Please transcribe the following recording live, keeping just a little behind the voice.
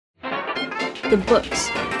the books.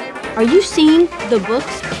 Are you seeing the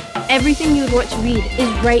books? Everything you would want to read is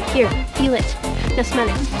right here. Feel it. Now smell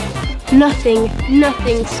it.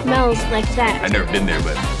 Nothing smells like that. I've never been there,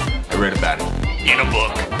 but I read about it in a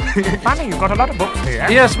book. Funny, you've got a lot of books here.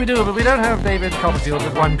 Yes, we do, but we don't have David Copperfield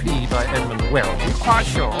with one P by Edmund Wells. You're quite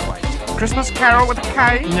sure. Christmas Carol with a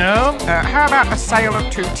K? No, How about A Sale of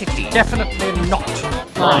Two Titties? definitely not.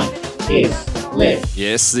 Life is lit.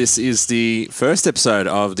 Yes, this is the first episode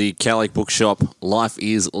of the Calic Bookshop Life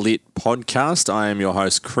is Lit podcast. I am your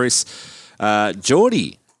host, Chris.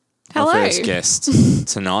 Geordie, Hello. our first guest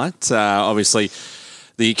tonight. Obviously,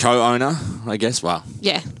 the co-owner, I guess. Well,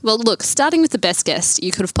 Yeah. Well, look, starting with the best guest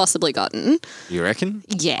you could have possibly gotten. you reckon?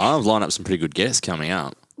 Yeah. I've lined up some pretty good guests coming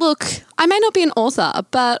up. Look, I may not be an author,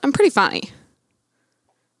 but I'm pretty funny.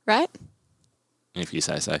 Right? If you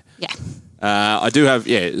say so. Yeah. I do have,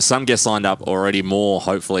 some guests lined up already, more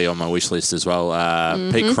hopefully on my wish list as well.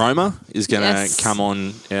 Pete Cromer is going to Yes. come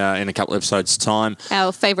on in a couple of episodes' time.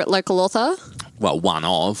 Our favourite local author. Well, one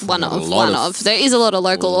of. One A of. lot One of. There is a lot of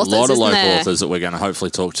local authors, A lot of isn't local there? authors that we're going to hopefully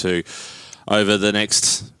talk to over the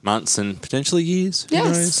next months and potentially years. Who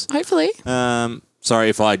Yes, hopefully. knows? Sorry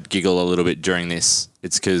if I giggle a little bit during this.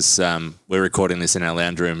 It's because we're recording this in our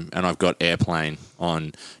lounge room and I've got Airplane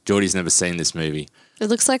on. Geordie's never seen this movie. It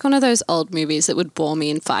looks like one of those old movies that would bore me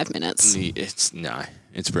in 5 minutes. It's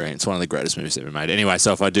brilliant. It's one of the greatest movies ever made. Anyway,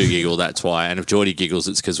 so if I do giggle, that's why. And if Geordie giggles,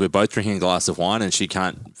 it's because we're both drinking a glass of wine and she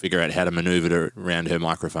can't figure out how to maneuver it around her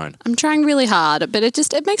microphone. I'm trying really hard, but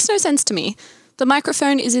it makes no sense to me. The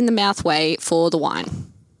microphone is in the mouth way for the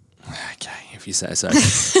wine. Okay, if you say so.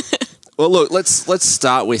 Well, look, let's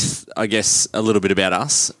start with, I guess, a little bit about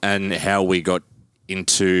us and how we got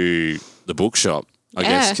into the bookshop. I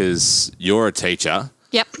guess because you're a teacher.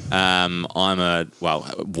 Yep. I'm a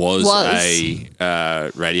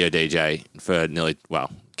radio DJ for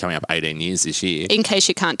coming up 18 years this year. In case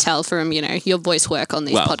you can't tell from, your voice work on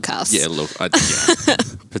these podcasts. Yeah, look,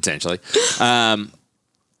 potentially.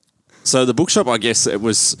 So the bookshop, I guess, it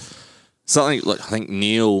was something. Like, I think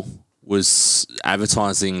Neil was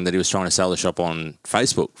advertising that he was trying to sell the shop on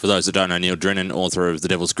Facebook. For those that don't know, Neil Drennan, author of The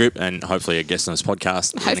Devil's Grip, and hopefully a guest on this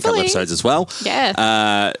podcast in a couple of episodes as well.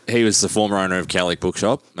 Yeah. He was the former owner of Calic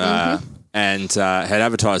Bookshop. And had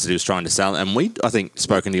advertised that he was trying to sell it. And I think,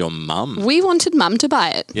 spoken to your mum. We wanted Mum to buy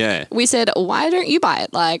it. Yeah. We said, why don't you buy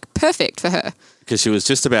it? Like, perfect for her. Because she was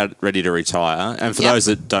just about ready to retire. And for Yep. those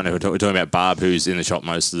that don't know, we're talking about Barb, who's in the shop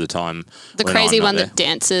most of the time. The when crazy I'm not one there. that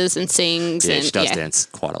dances and sings. Yeah, and, she does dance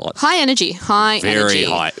quite a lot. High energy. Very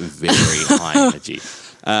high energy.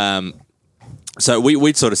 So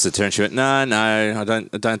we'd sort of said to her, and she went, no, I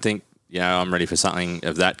don't think, I'm ready for something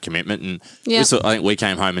of that commitment. And Yeah. I think we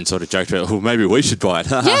came home and sort of joked about, well, maybe we should buy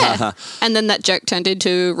it. Yeah. And then that joke turned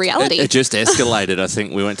into reality. It just escalated. I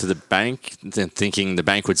think we went to the bank thinking the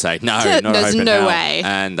bank would say, no, There's not open no now. way.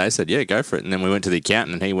 And they said, yeah, go for it. And then we went to the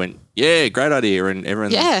accountant and he went, yeah, great idea. And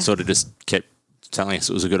everyone sort of just kept telling us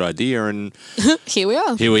it was a good idea. And Here we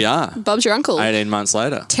are. here we are, Bob's your uncle. 18 months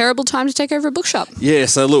later. Terrible time to take over a bookshop. Yeah,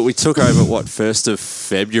 so look, we took over, 1st of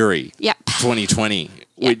February Yep. 2020,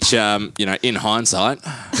 which, in hindsight,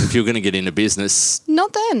 if you're going to get into business,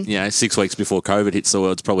 Not then. 6 weeks before COVID hits the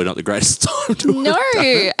world, it's probably not the greatest time to No.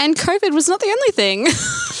 And COVID was not the only thing.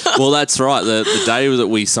 Well, that's right. The day that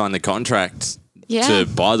we signed the contract Yeah. to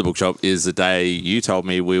buy the bookshop is the day you told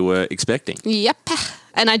me we were expecting. Yep.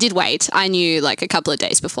 And I did wait. I knew like a couple of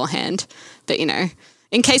days beforehand. But,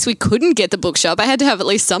 in case we couldn't get the bookshop, I had to have at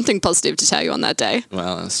least something positive to tell you on that day.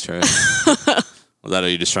 Well, that's true. Well, that or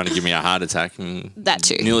you're just trying to give me a heart attack. And That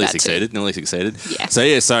too. Nearly that too. succeeded. Nearly succeeded. Yeah. So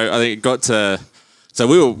I think it got to. So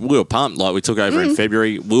we were pumped. Like, we took over in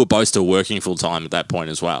February. We were both still working full time at that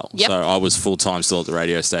point as well. Yep. So I was full time still at the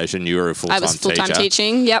radio station. You were a full time I was full-time teacher.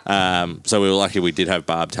 teaching. Yep. So we were lucky we did have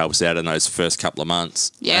Barb to help us out in those first couple of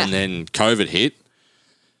months. Yeah. And then COVID hit.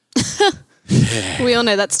 We all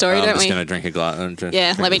know that story, I'm don't just we? going to drink a glass.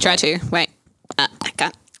 Yeah, let me try to. Wait. I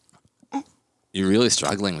can't. You're really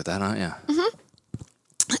struggling with that, aren't you?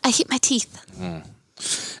 I hit my teeth.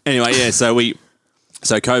 Anyway, so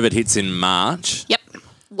COVID hits in March. Yep.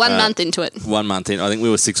 1 month into it. 1 month in. I think we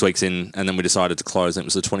were 6 weeks in, and then we decided to close. And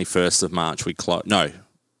it was the 21st of March we closed. No.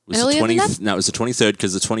 It was Earlier than that? No, it was the 23rd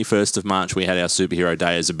because the 21st of March we had our superhero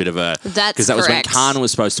day as a bit of a... That's because that was when correct. Kana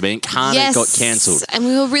was supposed to be, and Kana got cancelled. And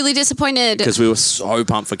we were really disappointed. Because we were so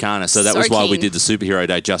pumped for Kana. So that So was why we keen. did the superhero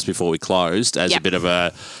day just before we closed as a Yep. bit of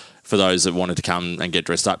a... For those that wanted to come and get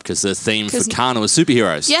dressed up, because the theme for 'Cause- Kana was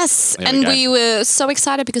superheroes. Yes, There and go. we were so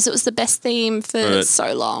excited because it was the best theme for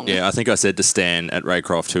so long. Yeah, I think I said to Stan at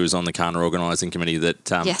Raycroft, who was on the Kana organising committee, that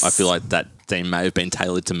Yes. I feel like that theme may have been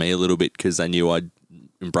tailored to me a little bit because they knew I'd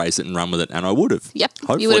embrace it and run with it, and I would have. Yep.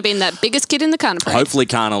 Hopefully, You would have been the biggest kid in the Carna Parade. Hopefully,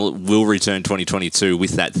 Carna will return 2022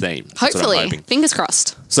 with that theme. That's what I'm Hopefully. hoping. Fingers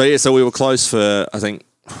crossed. So we were closed for, I think,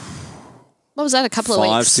 What was that, a couple of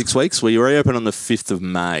 5, weeks? 6 weeks. We reopened on the 5th of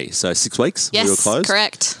May. So 6 weeks Yes, we were closed.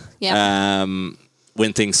 correct. Yeah.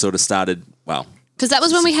 When things sort of started, well. Because that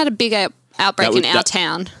was when we had a big outbreak in our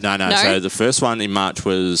town. No. So the first one in March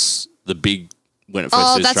was the big, when it first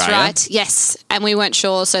Oh, hit that's Australia. right. Yes. And we weren't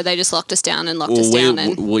sure, so they just locked us down and locked us down.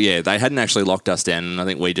 And they hadn't actually locked us down, and I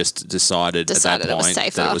think we just decided at that it was point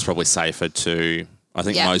safer. that it was probably safer to. I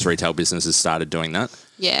think Yeah. most retail businesses started doing that.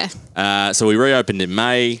 yeah. So we reopened in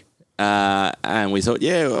May, and we thought,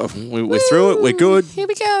 we're through it, we're good. Here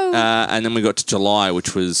we go. And then we got to July,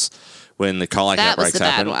 which was when the colac That was outbreaks the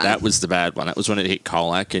bad happened. one. That was the bad one. That was when it hit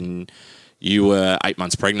colac, and you were 8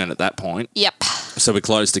 months pregnant at that point. Yep. So we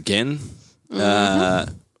closed again,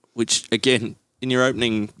 which again, in your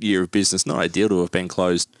opening year of business, not ideal to have been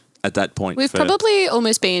closed at that point. We've probably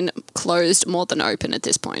almost been closed more than open at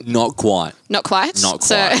this point. Not quite. Not quite? Not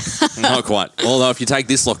So- quite. Not quite. Although if you take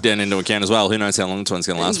this lockdown into account as well, who knows how long this one's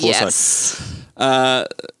going to last for. Yes.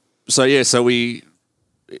 So we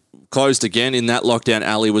closed again. In that lockdown,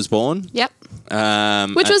 Ali was born. Yep.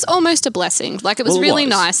 Which was almost a blessing. Like, it was Well, it really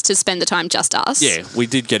was. nice to spend the time just us. Yeah, we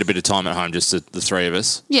did get a bit of time at home, just the three of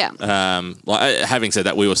us. Yeah. Having said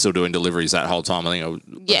that, we were still doing deliveries that whole time. I think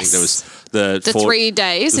Yes. there was the 3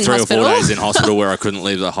 days in 3 hospital. or 4 days in hospital where I couldn't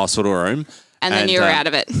leave the hospital room. and then you were out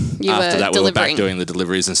of it. You after were that, delivering. we were back doing the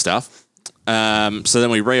deliveries and stuff. So then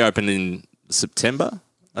we reopened in September,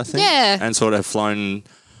 I think. Yeah. And sort of flown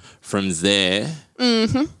from there.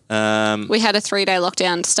 We had a 3-day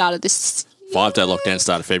lockdown started this. 5-day lockdown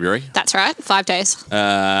started February. That's right, 5 days.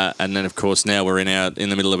 And then, of course, now we're in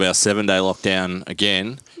the middle of our 7-day lockdown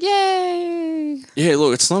again. Yay! Yeah,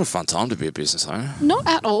 look, it's not a fun time to be a business owner. Not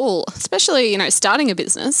at all. Especially, starting a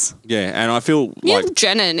business. Yeah, and I feel Neil like...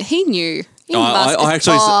 Drennan, he knew. He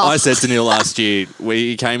I said to Neil last year,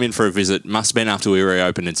 he came in for a visit, must have been after we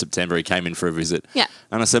reopened in September, he came in for a visit. Yeah.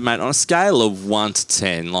 And I said, mate, on a scale of 1 to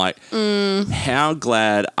 10, how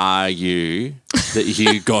glad are you that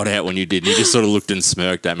you got out when you did? And he just sort of looked and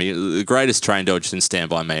smirked at me. The greatest train dodge since Stand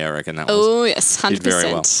By Me, I reckon that was. Oh, yes, 100%. Did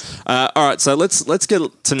very well. All right, so let's get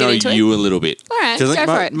to know into you a little bit. All right, 'Cause I think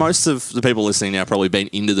go for it. most of the people listening now probably been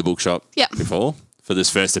into the bookshop Yep. before. For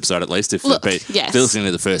this first episode, at least, if Look, they're yes. listening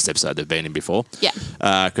to the first episode, they've been in before. Yeah.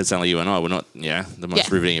 Because only you and I were not, the most Yeah.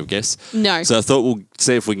 riveting of guests. No. So I thought we'll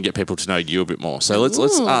see if we can get people to know you a bit more. So let's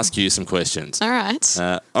Ooh. ask you some questions. All right.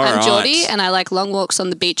 All I'm right. Geordie, and I like long walks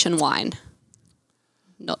on the beach and wine.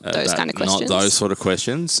 Not those kind of questions. Not those sort of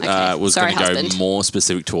questions. Okay. Was Sorry, going to go husband. more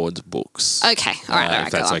specific towards books. Okay. All right.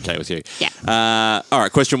 if that's go on. okay with you. Yeah. All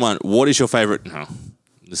right. Question 1. What is your favourite? No,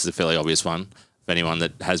 this is a fairly obvious one. For anyone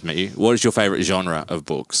that has met you, what is your favourite genre of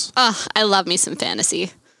books? Oh, I love me some fantasy.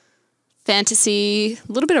 Fantasy,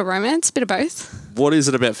 a little bit of romance, a bit of both. What is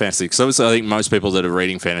it about fantasy? Because obviously, I think most people that are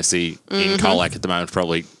reading fantasy Mm-hmm. in Colac at the moment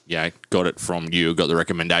probably, got it from you, got the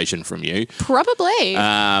recommendation from you. Probably.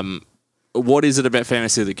 What is it about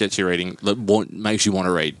fantasy that gets you reading? What makes you want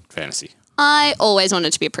to read fantasy? I always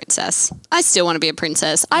wanted to be a princess. I still want to be a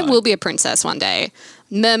princess. I will be a princess one day.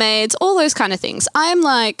 Mermaids, all those kind of things. I'm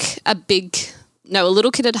like a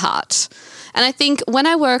little kid at heart. And I think when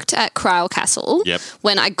I worked at Cryle Castle, Yep.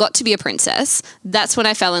 when I got to be a princess, that's when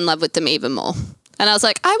I fell in love with them even more. And I was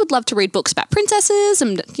like, I would love to read books about princesses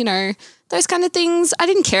and, those kind of things. I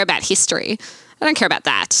didn't care about history. I don't care about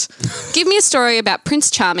that. Give me a story about Prince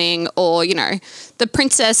Charming or,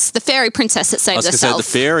 the fairy princess that I saved was going to say, herself. the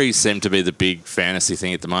fairies seem to be the big fantasy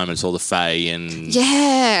thing at the moment. It's all the fae and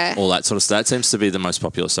Yeah. all that sort of stuff. That seems to be the most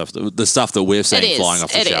popular stuff. The stuff that we've seen It is. flying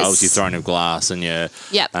off the It shelves, is. your Throne of Glass and your...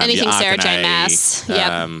 Yep, anything your Sarah J. Arcane, Maas. Yep.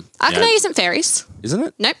 Arcane yeah. isn't fairies. Isn't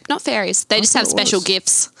it? Nope, not fairies. They just have thought it special was.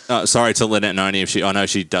 gifts. Sorry to Lynette Noni. I know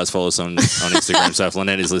she does follow us on Instagram, so if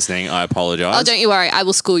Lynette is listening, I apologise. Oh, don't you worry. I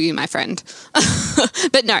will school you, my friend.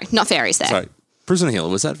 But no, not fairies there. Sorry, Prisoner Hill,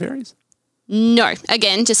 was that fairies? No,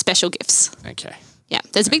 again, just special gifts. Okay. Yeah,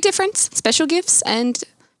 there's a big difference. Special gifts and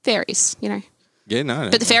fairies, Yeah, no.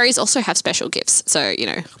 But the fairies also have special gifts. So,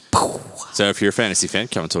 So if you're a fantasy fan,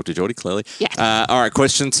 come and talk to Geordie, clearly. Yeah. All right,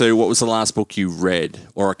 question 2. What was the last book you read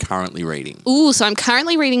or are currently reading? Ooh, so I'm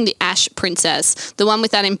currently reading The Ash Princess, the one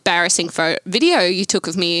with that embarrassing video you took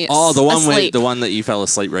of me Oh, the asleep. one that you fell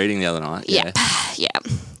asleep reading the other night. Yep. Yeah.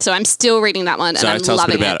 So I'm still reading that one, and So I'm tell us a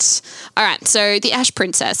bit loving about it. All right. So the Ash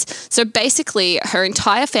Princess. So basically, her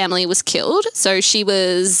entire family was killed. So she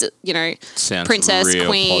was, Sounds princess, real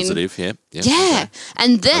queen. positive. Yeah. Yeah. Okay.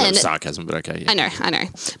 And A little then sarcasm, but okay. Yeah. I know.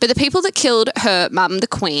 But the people that killed her mum, the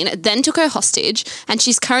queen, then took her hostage, and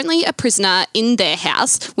she's currently a prisoner in their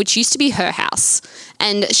house, which used to be her house.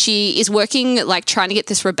 And she is working, trying to get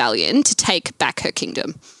this rebellion to take back her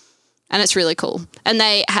kingdom. And it's really cool. And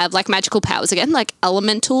they have magical powers again,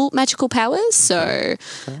 elemental magical powers. So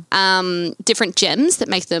different gems that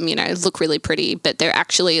make them, look really pretty, but they're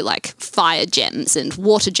actually fire gems and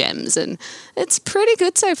water gems. And it's pretty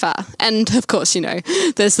good so far. And of course,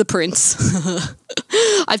 there's the prince.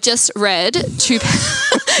 I've just read 2.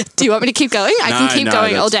 Do you want me to keep going? I can keep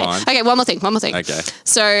going all day. Fine. Okay, one more thing. Okay.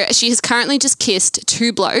 So she has currently just kissed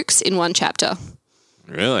 2 blokes in one chapter.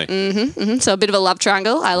 Really? So a bit of a love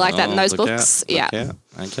triangle. I like that in those look books. out, look out.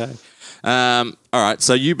 Okay. All right.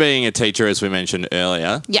 So you being a teacher, as we mentioned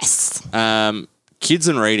earlier, Yes. kids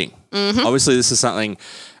and reading. Mm-hmm. Obviously, this is something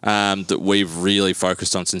that we've really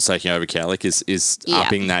focused on since taking over Cowlick is Yeah.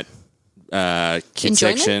 upping that kids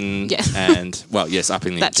Enjoyment? section Yeah. and, yes,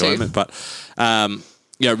 upping the That too. enjoyment. But,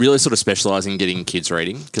 really sort of specialising in getting kids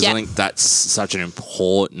reading because Yeah. I think that's such an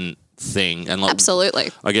important thing. And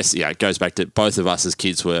Absolutely. I guess, it goes back to both of us as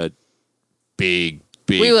kids were big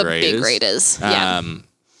We were readers. big readers. Yeah.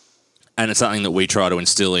 And it's something that we try to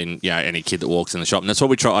instill in any kid that walks in the shop. And that's what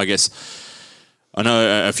we try, I guess. I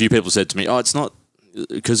know a few people said to me, it's not,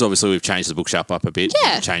 because obviously we've changed the bookshop up a bit,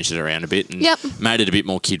 Yeah. changed it around a bit and Yep. made it a bit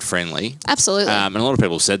more kid-friendly. Absolutely. And a lot of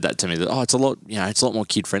people said that to me, that, it's a lot more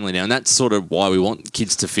kid-friendly now. And that's sort of why we want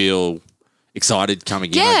kids to feel excited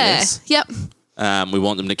coming in, I yeah. guess. Yep. We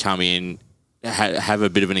want them to come in, have a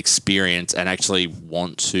bit of an experience and actually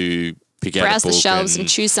want to pick out a Browse the book shelves and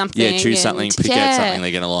choose something. Yeah, choose something, and- pick out yeah. something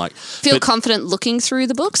they're going to like. Feel But- confident looking through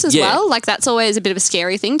the books as Yeah. well. That's always a bit of a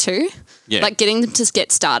scary thing too. Yeah. Getting them to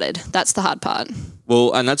get started. That's the hard part.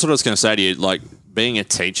 Well, and that's what I was going to say to you. Being a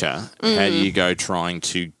teacher, how Mm. do you go trying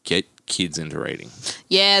to get kids into reading?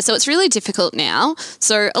 Yeah, so it's really difficult now.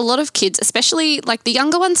 So a lot of kids, especially the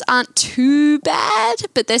younger ones, aren't too bad,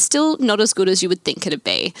 but they're still not as good as you would think it'd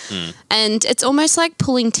be. And it's almost like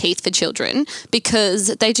pulling teeth for children because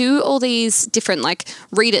they do all these different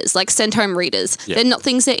readers, send home readers. Yeah. They're not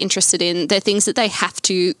things they're interested in. They're things that they have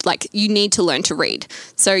to you need to learn to read.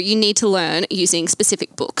 So you need to learn using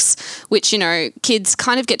specific books, which kids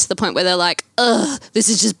kind of get to the point where they're like, ugh, this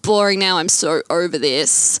is just boring now. I'm so over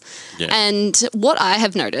this. Yeah. And what I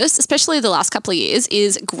have noticed, especially the last couple of years,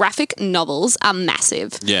 is graphic novels are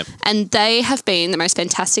massive. Yeah. And they have been the most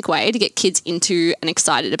fantastic way to get kids into and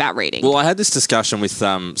excited about reading. Well, I had this discussion with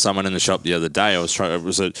someone in the shop the other day.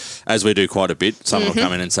 As we do quite a bit, someone will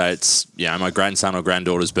come in and say it's my grandson or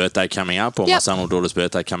granddaughter's birthday coming up, or my Yep. son or daughter's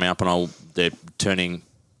birthday coming up, and they're turning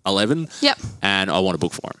 11. Yep. And I want a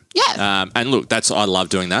book for them. Yeah. And look, I love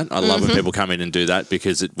doing that. I love when people come in and do that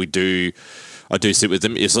because I do sit with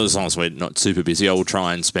them. As long as we're not super busy, I will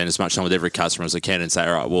try and spend as much time with every customer as I can and say,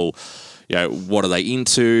 all right, well, what are they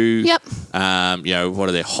into? Yep. What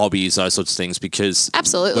are their hobbies? Those sorts of things. Because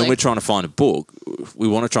Absolutely. when we're trying to find a book, we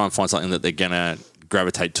want to try and find something that they're going to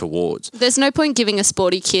gravitate towards. There's no point giving a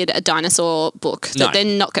sporty kid a dinosaur book that No. they're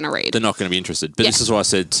not going to read. They're not going to be interested. But Yeah. this is what I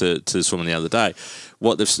said to this woman the other day.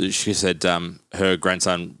 She said her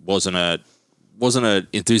grandson wasn't an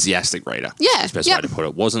enthusiastic reader. Yeah, That's the best yep. way to put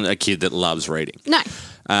it. Wasn't a kid that loves reading. No.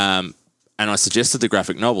 And I suggested the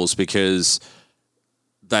graphic novels because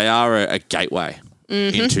they are a gateway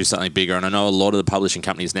Mm-hmm. into something bigger. And I know a lot of the publishing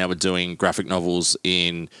companies now are doing graphic novels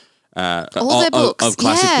in All their books. of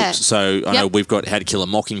classic Yeah. books. So I know Yep. we've got How to Kill a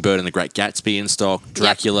Mockingbird and The Great Gatsby in stock,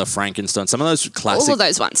 Dracula, Frankenstein. Some of those classic All of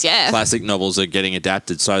those ones, yeah. classic novels are getting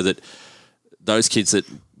adapted so that those kids that,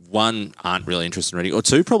 one, aren't really interested in reading, or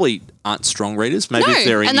two, probably aren't strong readers. Maybe No, if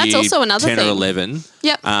they're in and that's year also another 10 or thing. 11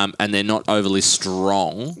 Yep. and they're not overly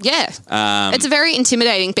strong. Yeah. It's very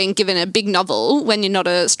intimidating being given a big novel when you're not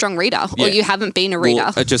a strong reader or Yeah. you haven't been a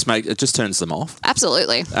reader. Well, it just turns them off.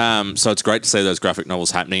 Absolutely. So it's great to see those graphic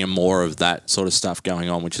novels happening and more of that sort of stuff going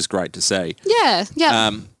on, which is great to see. Yeah.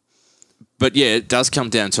 Yeah. But yeah, it does come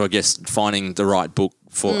down to, I guess, finding the right book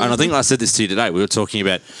for. And I think I said this to you today. We were talking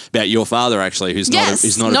about your father actually, who's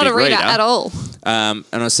yes. not a big reader at all. And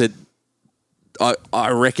I said, I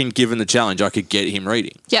reckon, given the challenge, I could get him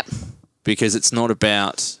reading Yep. because it's not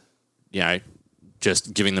about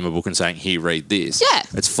just giving them a book and saying, "Here, read this." Yeah.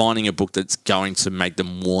 It's finding a book that's going to make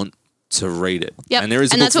them want to read it. Yep. And there is,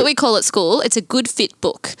 that's what we call at school. It's a good fit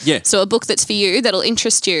book. Yeah. So a book that's for you, that'll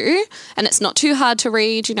interest you, and it's not too hard to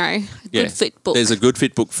read. A good fit book. There's a good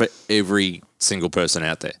fit book for every single person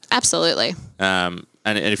out there. Absolutely.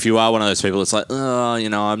 and if you are one of those people, it's like, oh,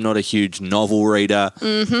 I'm not a huge novel reader.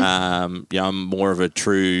 Mm-hmm. I'm more of a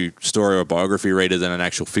true story or biography reader than an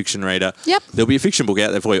actual fiction reader. Yep. There'll be a fiction book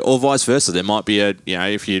out there for you, or vice versa. There might be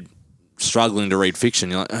if you're struggling to read fiction,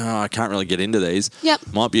 you're like, oh, I can't really get into these.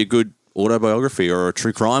 Yep. Might be a good autobiography or a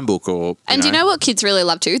true crime book, or do you know what kids really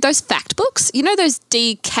love too? Those fact books. You know those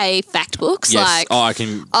DK fact books? Yes. I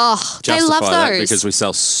can justify they love that those because we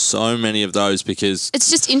sell so many of those because it's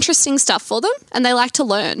just interesting stuff for them and they like to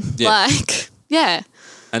learn. Yeah. Yeah.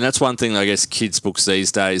 And that's one thing, I guess, kids' books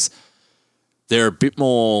these days, they're a bit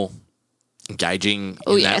more engaging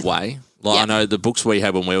in that way. Like I know the books we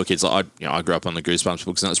had when we were kids, like I grew up on the Goosebumps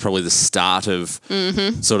books, and that's probably the start of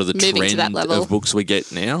sort of the moving to that trend level of books we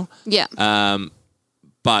get now. Yeah.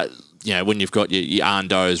 But when you've got your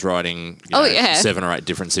Arndo's writing 7 or 8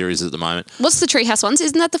 different series at the moment. What's the Treehouse ones?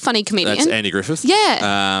 Isn't that the funny comedian? That's Andy Griffith.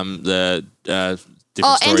 Yeah.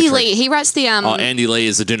 Andy Lee. He writes the Andy Lee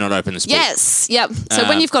is the Do Not Open This Book. Yes. Yep. So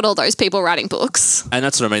when you've got all those people writing books. And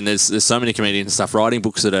that's what I mean. There's so many comedians and stuff writing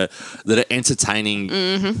books that are entertaining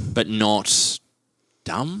but not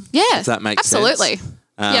dumb. Yeah. If that makes sense. Absolutely.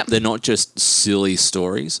 Yep. They're not just silly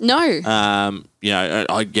stories. No.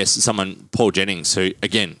 I guess Paul Jennings, who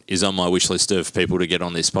again is on my wish list of people to get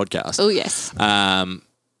on this podcast. Oh yes.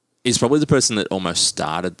 Is probably the person that almost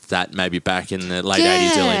started that maybe back in the late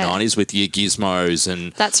 80s, early 90s with your gizmos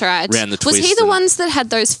and that's right. Round the Twist. Was he the ones that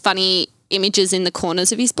had those funny images in the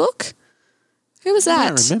corners of his book? Who was that? I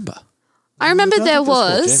don't remember. I remember don't there think Paul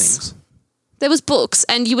was. Jennings. There was books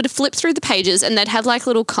and you would flip through the pages and they'd have like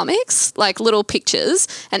little comics, like little pictures.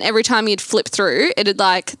 And every time you'd flip through, it'd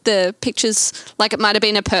like the pictures, like it might have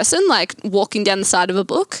been a person like walking down the side of a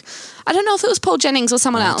book. I don't know if it was Paul Jennings or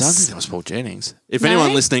someone else. I don't think it was Paul Jennings. If No?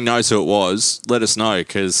 anyone listening knows who it was, let us know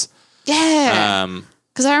because Yeah.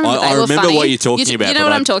 Because I remember I they were remember funny. what you're talking about. You know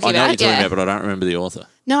what I'm talking I know about? what you're talking about, but I don't remember the author.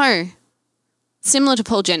 No. Similar to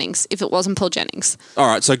Paul Jennings, if it wasn't Paul Jennings. All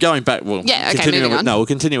right, so going back, moving on. No, we'll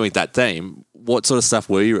continue with that theme. What sort of stuff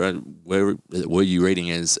were you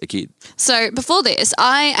reading as a kid? So before this,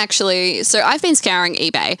 I've been scouring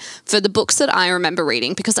eBay for the books that I remember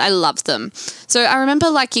reading because I loved them. So I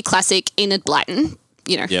remember like your classic Enid Blyton.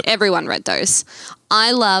 Yep. Everyone read those.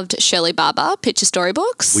 I loved Shirley Barber, picture story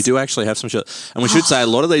books. We do actually have some shit. And we should say a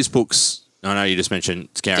lot of these books, I know you just mentioned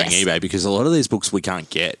scouring Yes. eBay, because a lot of these books we can't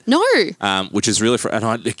get. No. Which is really, and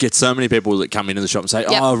I get so many people that come into the shop and say,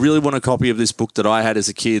 Yep. I really want a copy of this book that I had as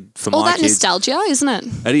a kid for All my that kids. nostalgia, isn't it?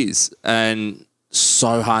 It is. And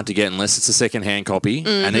so hard to get unless it's a second-hand copy.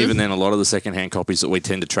 Mm-hmm. And even then, a lot of the second-hand copies that we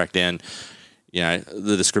tend to track down,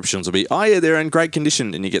 the descriptions will be, they're in great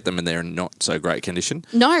condition, and you get them and they're in not so great condition.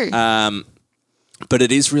 No. But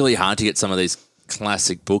it is really hard to get some of these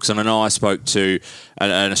classic books. And I know I spoke to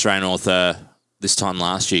an Australian author this time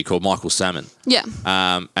last year called Michael Salmon. Yeah.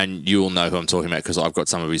 And you will know who I'm talking about because I've got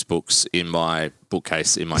some of his books in my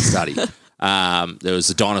bookcase in my study. There was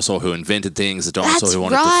the dinosaur who invented things, the dinosaur That's who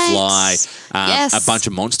wanted right. to fly, Yes. a bunch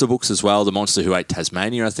of monster books as well. The Monster Who Ate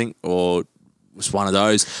Tasmania, I think, or was one of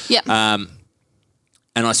those. Yep.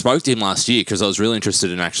 And I spoke to him last year because I was really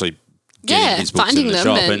interested in actually getting his books finding in the them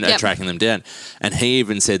shop and- and yep. tracking them down. And he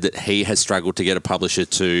even said that he has struggled to get a publisher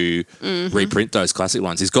to reprint those classic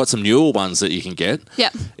ones. He's got some newer ones that you can get.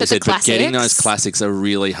 Yep. He But said, the but getting those classics- classics are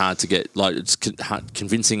really hard to get. Like, it's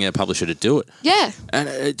convincing a publisher to do it. Yeah. And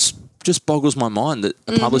it just boggles my mind that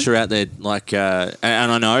a publisher out there, like, and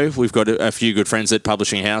I know we've got a few good friends at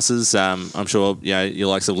publishing houses. I'm sure, your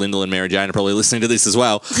likes of Lyndall and Mary Jane are probably listening to this as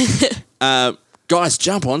well. Guys,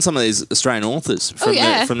 jump on some of these Australian authors from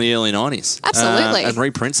the early 90s. Absolutely. And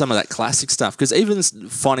reprint some of that classic stuff. Because even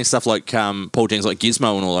finding stuff like Paul Jennings, like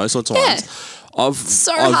Gizmo and all those sorts of ones,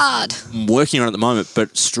 hard. I'm working on it at the moment,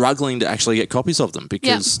 but struggling to actually get copies of them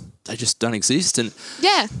because they just don't exist. And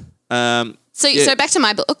Yeah. So back to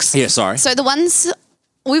my books. Yeah, sorry. So the ones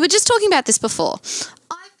we were just talking about this before.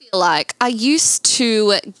 I feel like I used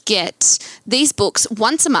to get these books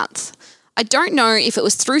once a month. I don't know if it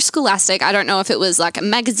was through Scholastic. I don't know if it was like a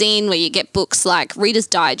magazine where you get books like Reader's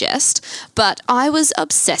Digest, but I was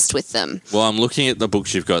obsessed with them. Well, I'm looking at the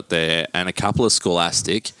books you've got there and a couple of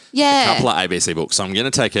Scholastic, Yeah. a couple of ABC books. So I'm going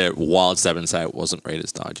to take a wild stab and say it wasn't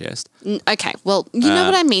Reader's Digest. Okay, well, you know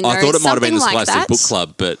what I mean. I thought it might have been the Something like Scholastic that. Book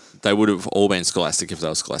Club, but they would have all been Scholastic if they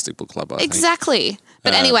were Scholastic Book Club, I think. Exactly.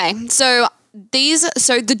 But anyway, so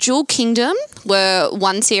the Jewel Kingdom were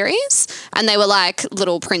one series and they were like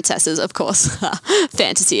little princesses, of course,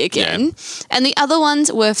 fantasy again. Yeah. And the other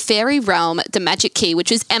ones were Fairy Realm, The Magic Key,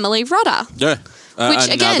 which is Emily Rodder. Yeah. Which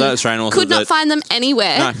another again, Australian author could not that- find them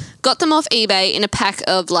anywhere. No. Got them off eBay in a pack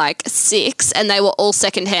of like 6, and they were all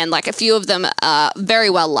secondhand. Like a few of them are very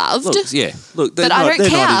well loved. Look, they're, But I don't they're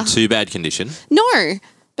not care. in too bad condition. No,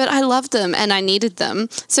 but I loved them and I needed them,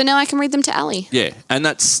 so now I can read them to Ali. Yeah, and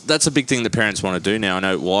that's a big thing that parents want to do now. I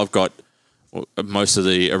know. Well, I've got most of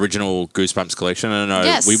the original Goosebumps collection, and I know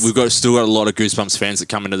Yes. we've still got a lot of Goosebumps fans that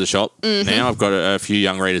come into the shop now. I've got a few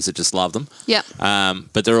young readers that just love them. Yep.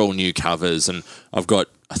 But they're all new covers, and I've got,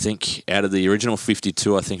 I think, out of the original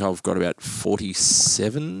 52, I think I've got about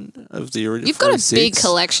 47 of the original. You've got a 46. big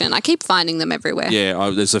collection. I keep finding them everywhere. Yeah,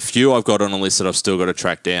 there's a few I've got on a list that I've still got to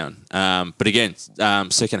track down. But again,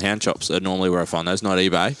 second-hand shops are normally where I find those, not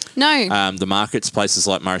eBay. No. The markets, places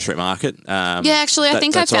like Murray Street Market. Yeah, actually, I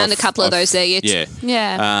think I that's where found a couple of those there. Yeah.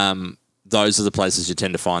 Yeah. Those are the places you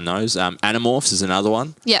tend to find those. Animorphs is another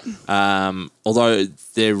one. Yep. Although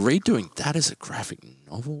they're redoing that as a graphic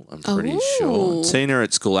novel, I'm pretty sure. Ooh. Tina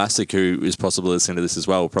at Scholastic, who is possibly listening to this as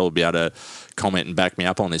well, will probably be able to comment and back me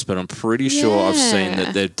up on this, but I'm pretty sure I've seen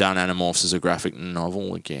that they've done Animorphs as a graphic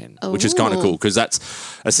novel again, which is kind of Ooh. cool because that's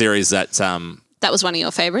a series that, That was one of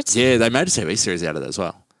your favourites? yeah, they made a TV series out of that as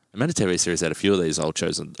well. They made a TV series out of a few of these old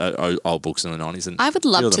shows, and old books in the 90s. And I would a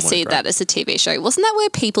few love of to them see weren't great. that as a TV show. Wasn't that where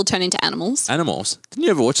people turn into animals? Animorphs. Didn't you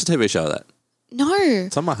ever watch the TV show of that? No.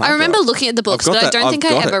 It's on my hard I remember drive. looking at the books, I've but got I don't that. think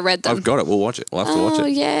I've I got ever it. read them. I've got it. We'll watch it. We'll have to watch Oh,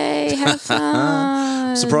 it. yay. Have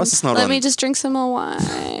fun. Surprised it's not Let on. me just drink some more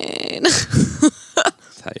wine.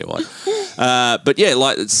 Tell you what. But yeah,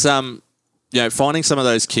 like it's finding some of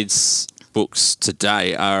those kids' books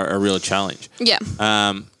today are a real challenge. Yeah.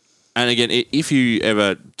 And again, if you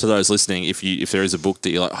ever, to those listening, if there is a book that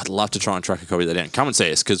you're like, I'd love to try and track a copy of that down, come and see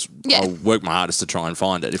us because Yeah. I'll work my hardest to try and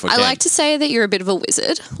find it if I I can. like to say that you're a bit of a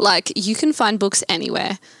wizard. Like, you can find books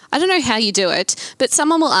anywhere. I don't know how you do it, but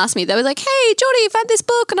someone will ask me, they'll be like, hey, Geordie, found this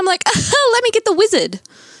book. And I'm like, let me get the wizard.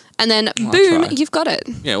 And then, boom, try. you've got it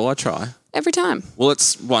Yeah, well, I try. every time. Well,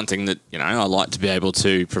 it's one thing that, I like to be able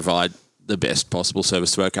to provide the best possible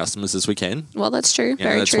service to our customers as we can. Well, that's true. Yeah,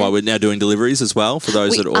 Very that's true. why we're now doing deliveries as well for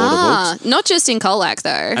those We that order are. books. Not just in Colac, though.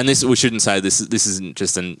 And we shouldn't say this isn't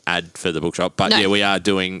just an ad for the bookshop, but No. yeah, we are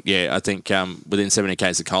doing. Yeah, I think within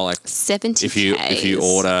 70Ks of Colac, 70 if you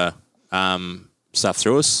order stuff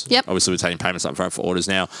through us, Yep. obviously we're taking payments up front for orders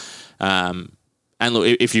now. And look,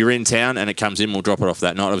 if you're in town and it comes in, we'll drop it off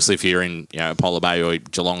that night. Obviously, if you're in Apollo Bay or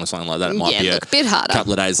Geelong or something like that, it might be a bit harder.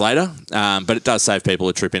 couple of days later. But it does save people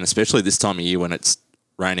a trip in, especially this time of year when it's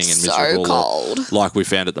raining and So miserable. cold. Like we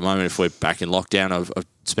found at the moment, if we're back in lockdown, I've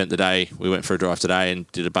spent the day. We went for a drive today and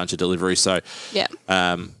did a bunch of deliveries. So Yeah.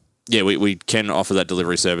 we can offer that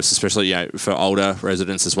delivery service, especially for older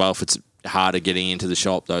residents as well. If it's harder getting into the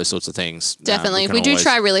shop, those sorts of things. Definitely. can We do always-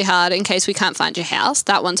 try really hard in case we can't find your house.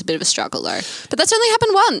 That one's a bit of a struggle, though. But that's only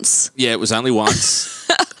happened once. Yeah, it was only once,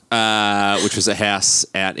 which was a house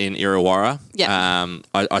out in Illawarra. Yeah.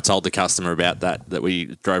 I told the customer about that we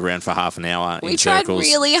drove around for half an hour We in tried circles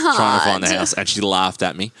really trying to find hard. the house, and she laughed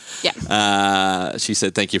at me. Yeah. She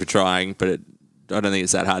said, "Thank you for trying, but I don't think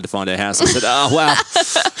it's that hard to find our house." I said, "Oh, well,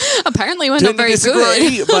 Apparently, we're tend not to very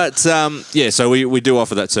good. disagree." But so we do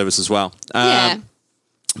offer that service as well. Yeah.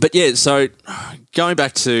 But yeah, so going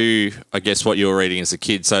back to, I guess, what you were reading as a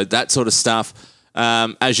kid, so that sort of stuff,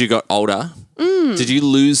 as you got older, did you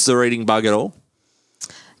lose the reading bug at all?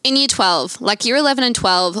 In year 12, like year 11 and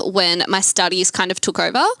 12, when my studies kind of took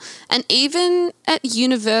over, and even at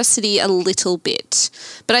university a little bit.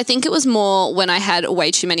 But I think it was more when I had way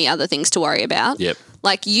too many other things to worry about. Yep.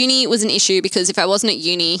 Like uni was an issue because if I wasn't at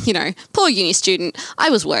uni, poor uni student, I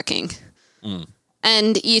was working.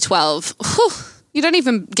 And year 12, you don't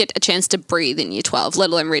even get a chance to breathe in year 12, let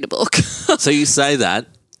alone read a book. So you say that,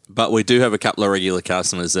 but we do have a couple of regular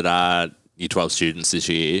customers that are Year 12 students this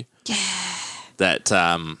year. Yeah. That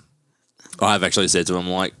I've actually said to them,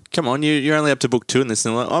 like, come on, you're only up to book 2 in this.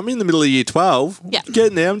 And they're like, I'm in the middle of year 12. Yeah.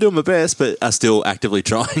 Getting there, I'm doing my best, but are still actively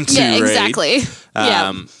trying to Yeah, read. exactly. Yeah.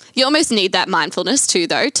 Um, You almost need that mindfulness too,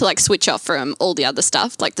 though, to like switch off from all the other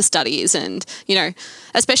stuff, like the studies and,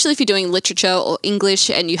 especially if you're doing literature or English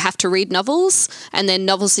and you have to read novels and then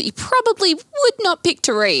novels that you probably would not pick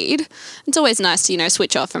to read. It's always nice to,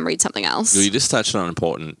 switch off and read something else. You just touched on an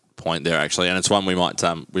important point there, actually, and it's one we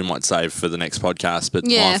might save for the next podcast, but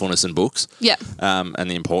Yeah. mindfulness in books. Yeah.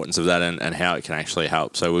 And the importance of that and how it can actually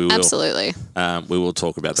help. So we will Absolutely. We will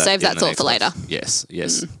talk about that. Save in that the thought next for one. later.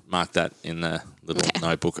 Yes. Mark that in the little Okay.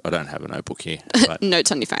 notebook. I don't have a notebook here. But,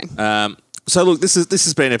 Notes on your phone. so look, this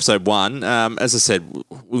has been episode 1. As I said,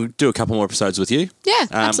 we'll do a couple more episodes with you. Yeah,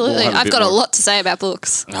 absolutely. we'll have a I've bit got a more- lot to say about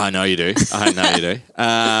books. I know you do.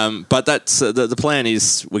 But that's the plan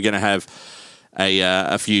is we're going to have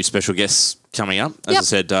a few special guests coming up. As Yep. I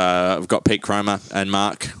said, I've got Pete Cromer and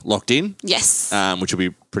Mark locked in, Yes. which will be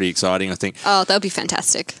pretty exciting, I think. Oh, that'll be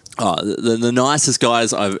fantastic. Oh, the nicest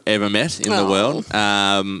guys I've ever met in the Oh.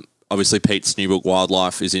 world. Obviously, Pete's new book,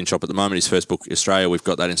 Wildlife, is in shop at the moment. His first book, Australia, we've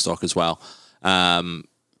got that in stock as well.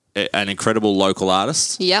 An incredible local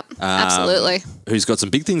artist. Yep, absolutely. Who's got some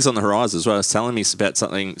big things on the horizon as well. He's telling me about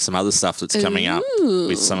some other stuff that's coming up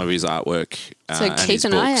with some of his artwork. So and keep his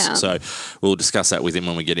an eye books. out. So we'll discuss that with him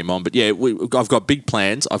when we get him on. But yeah, I've got big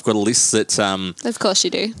plans. I've got a list that Of course you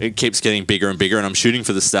do. it keeps getting bigger and bigger, and I'm shooting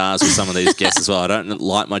for the stars with some of these guests as well. I don't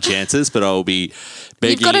like my chances, but I'll be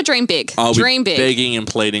begging. You've got to dream big. I'll Dream be big. begging and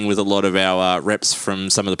pleading with a lot of our reps from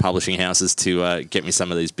some of the publishing houses to get me some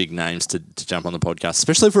of these big names to jump on the podcast,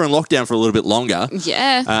 especially if we're in lockdown for a little bit longer.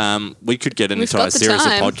 Yeah. We could get an We've entire got the series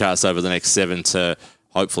time. of podcasts over the next 7 to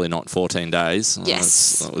hopefully not 14 days.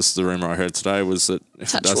 Yes. That was the rumour I heard today, was that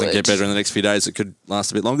if Touch it doesn't wood. get better in the next few days, it could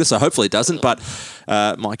last a bit longer. So hopefully it doesn't, but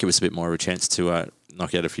might give us a bit more of a chance to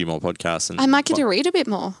knock out a few more podcasts. And I might get to read a bit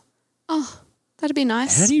more. Oh, that'd be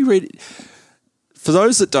nice. How do you read it? For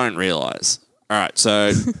those that don't realise, all right,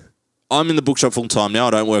 so I'm in the bookshop full time now.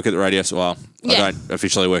 I don't work at the radio, I don't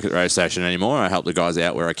officially work at the radio station anymore. I help the guys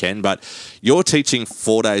out where I can, but you're teaching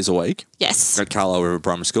 4 days a week Yes. at Carlisle River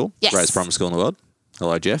Primary School, Yes. greatest primary school in the world.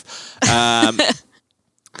 Hello, Jeff.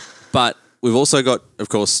 But we've also got, of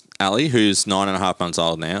course, Ali, who's 9.5 months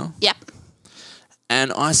old now. Yep.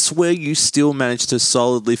 And I swear you still manage to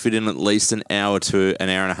solidly fit in at least an hour to an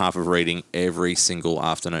hour and a half of reading every single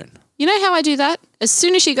afternoon. You know how I do that? As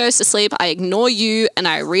soon as she goes to sleep, I ignore you and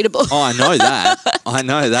I read a book. Oh, I know that. I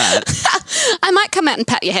know that. I might come out and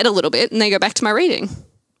pat your head a little bit and then go back to my reading.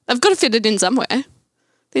 I've got to fit it in somewhere.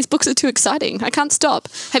 These books are too exciting. I can't stop.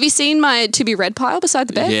 Have you seen my to be read pile beside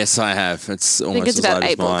the bed? Yes, I have. It's almost it's as about loud as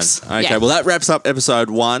 8 mine. books. Okay, Yeah. well, that wraps up episode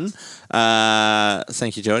 1.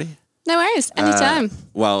 Thank you, Jodie. No worries. Anytime.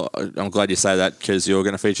 Well, I'm glad you say that because you're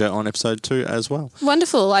going to feature on episode 2 as well.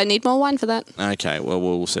 Wonderful. I need more wine for that. Okay, well,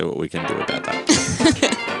 we'll see what we can do about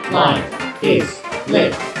that. Life is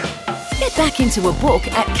lit. Get back into a book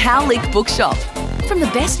at Cowlick Bookshop. From the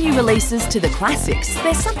best new releases to the classics,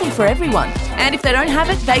 there's something for everyone. And if they don't have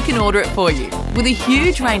it, they can order it for you. With a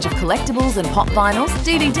huge range of collectibles and pop vinyls,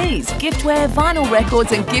 DVDs, giftware, vinyl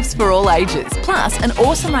records and gifts for all ages. Plus, an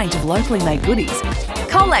awesome range of locally made goodies.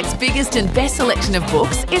 Colac's biggest and best selection of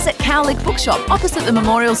books is at Cowlick Bookshop opposite the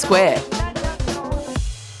Memorial Square.